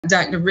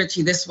Dr.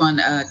 Richey, this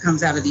one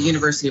comes out of the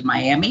University of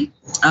Miami.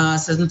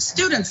 Some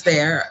students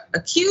there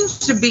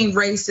accused of being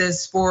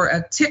racist for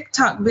a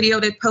TikTok video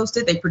they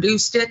posted. They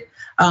produced it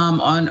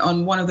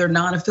on one of their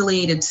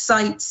non-affiliated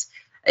sites.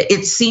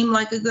 It seemed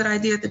like a good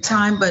idea at the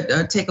time,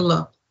 but take a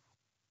look.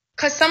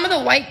 Because some of the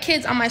white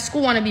kids on my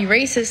school want to be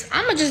racist,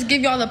 I'm going to just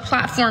give y'all the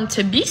platform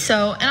to be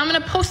so, and I'm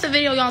going to post a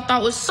video y'all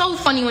thought was so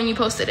funny when you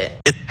posted it.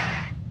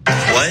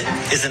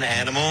 What is an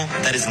animal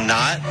that is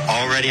not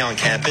already on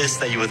campus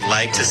that you would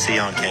like to see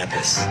on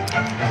campus?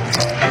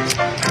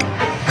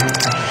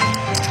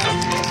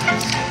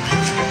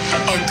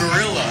 A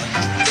gorilla.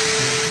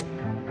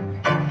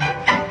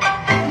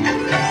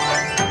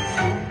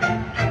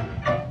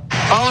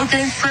 All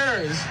okay,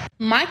 critters.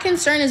 My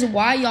concern is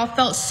why y'all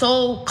felt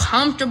so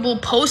comfortable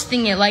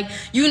posting it. Like,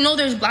 you know,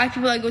 there's black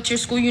people that go to your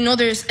school. You know,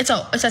 it's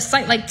a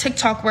site like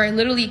TikTok where it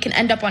literally can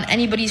end up on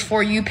anybody's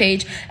For You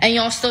page, and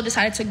y'all still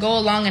decided to go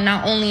along and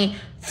not only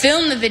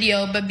film the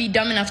video but be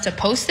dumb enough to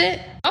post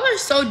it. Y'all are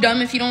so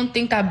dumb if you don't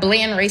think that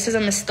blatant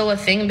racism is still a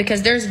thing,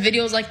 because there's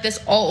videos like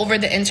this all over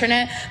the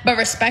internet. But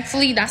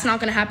respectfully, that's not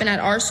going to happen at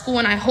our school,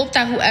 and I hope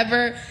that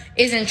whoever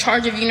is in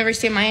charge of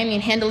University of Miami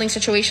and handling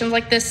situations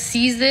like this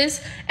sees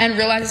this and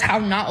realizes how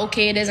not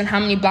okay it is and how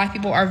many black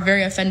people are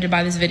very offended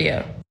by this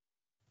video.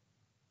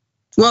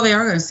 Well, they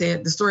are going to say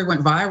it. The story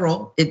went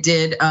viral. It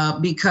did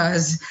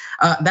because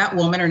that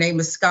woman, her name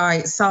is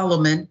Sky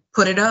Solomon,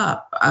 put it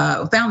up.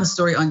 Found the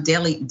story on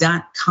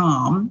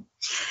daily.com.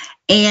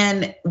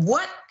 And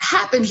what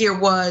happened here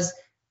was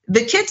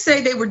the kids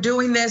say they were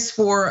doing this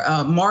for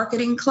a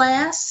marketing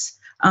class.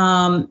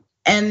 And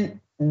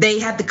they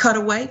had the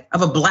cutaway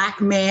of a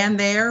black man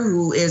there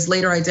who is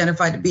later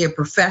identified to be a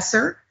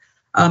professor.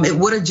 It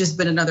would have just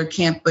been another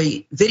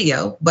campy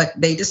video, but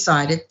they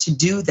decided to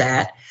do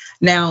that.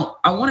 Now,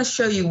 I want to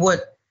show you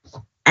what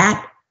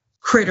at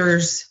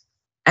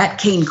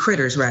Kane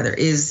Critters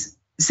is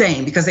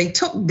saying, because they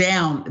took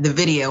down the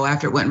video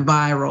after it went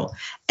viral,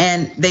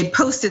 and they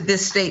posted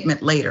this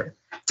statement later.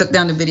 Took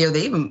down the video,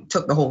 they even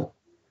took the whole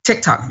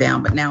TikTok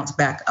down, but now it's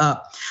back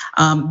up.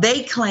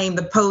 They claim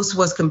the post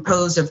was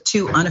composed of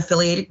 2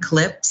 unaffiliated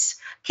clips,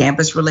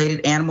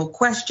 campus-related animal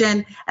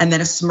question, and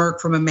then a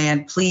smirk from a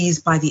man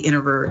pleased by the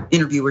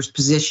interviewer's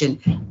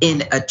position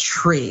in a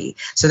tree.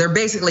 So they're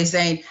basically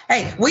saying,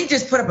 hey, we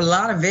just put up a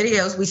lot of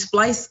videos, we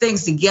spliced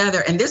things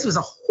together, and this was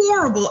a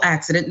horrible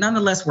accident.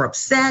 Nonetheless, we're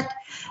upset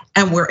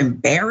and we're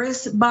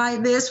embarrassed by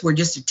this. We're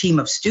just a team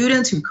of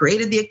students who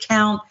created the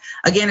account,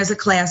 again, as a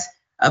class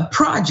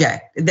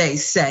project, they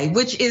say,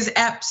 which is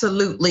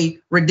absolutely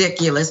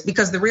ridiculous,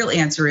 because the real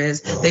answer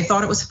is they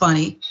thought it was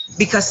funny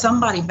because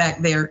somebody back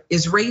there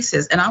is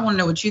racist. And I want to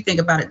know what you think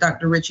about it,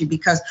 Dr. Richey,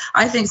 because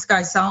I think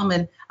Sky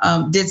Solomon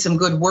did some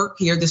good work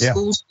here. The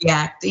school's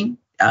reacting.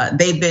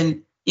 They've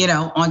been,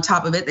 on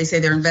top of it. They say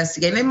they're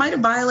investigating. They might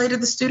have violated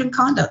the student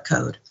conduct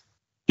code.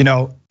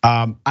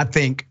 I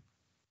think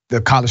the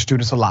college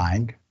students are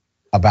lying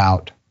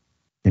about,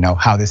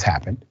 how this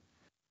happened.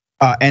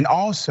 And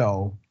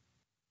also,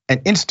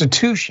 an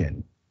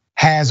institution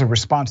has a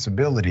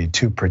responsibility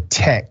to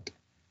protect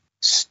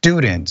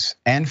students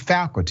and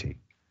faculty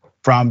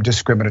from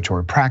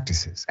discriminatory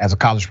practices. As a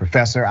college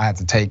professor, I have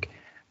to take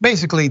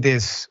basically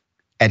this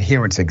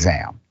adherence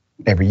exam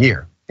every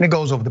year, and it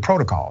goes over the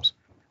protocols.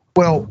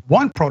 Well,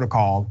 one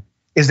protocol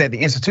is that the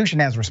institution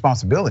has a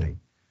responsibility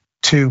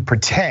to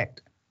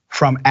protect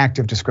from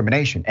active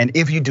discrimination. And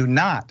if you do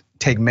not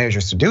take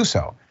measures to do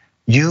so,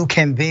 you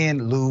can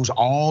then lose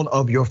all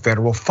of your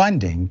federal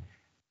funding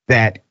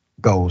that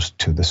goes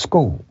to the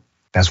school.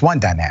 That's one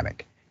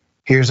dynamic.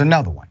 Here's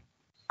another one.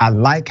 I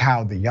like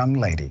how the young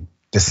lady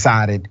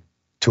decided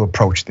to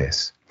approach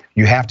this.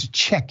 You have to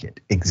check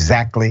it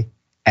exactly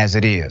as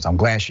it is. I'm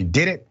glad she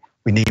did it.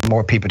 We need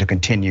more people to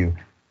continue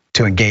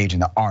to engage in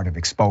the art of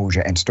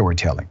exposure and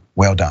storytelling.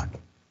 Well done.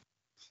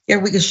 Yeah,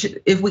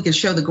 if we could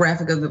show the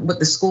graphic of what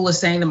the school is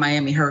saying, the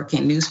Miami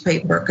Hurricane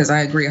newspaper, because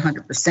I agree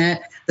 100%.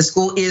 The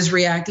school is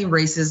reacting.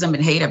 Racism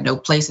and hate have no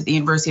place at the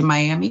University of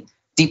Miami.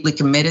 Deeply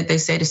committed, they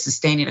say, to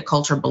sustaining a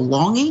culture of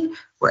belonging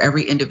where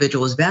every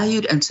individual is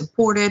valued and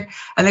supported.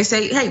 And they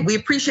say, hey, we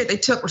appreciate they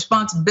took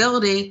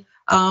responsibility,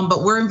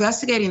 but we're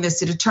investigating this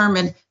to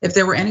determine if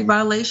there were any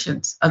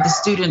violations of the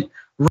student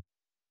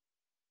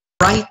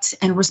rights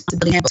and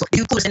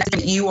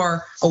responsibility. You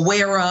are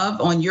aware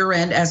of on your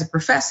end as a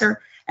professor,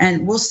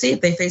 and we'll see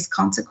if they face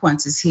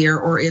consequences here,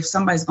 or if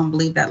somebody's gonna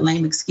believe that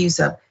lame excuse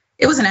of,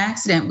 it was an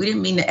accident, we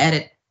didn't mean to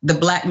edit the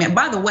black man.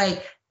 By the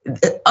way,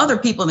 other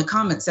people in the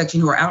comment section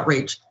who are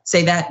outraged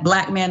say that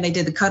black man they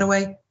did the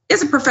cutaway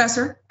is a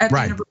professor at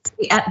the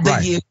university at the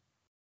U.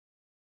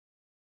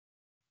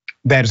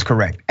 That is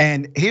correct.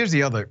 And here's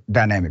the other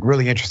dynamic,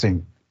 really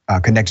interesting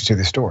connection to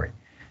this story.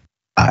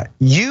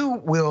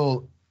 You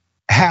will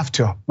have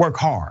to work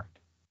hard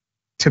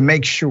to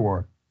make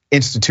sure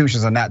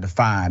institutions are not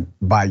defined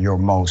by your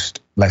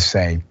most, let's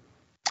say,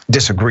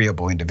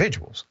 disagreeable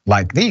individuals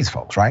like these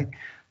folks, right?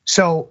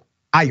 So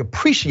I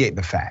appreciate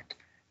the fact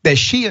that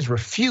she is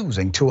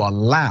refusing to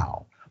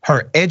allow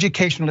her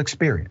educational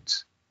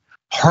experience,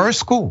 her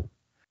school,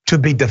 to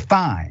be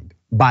defined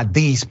by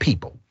these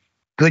people.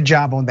 Good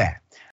job on that.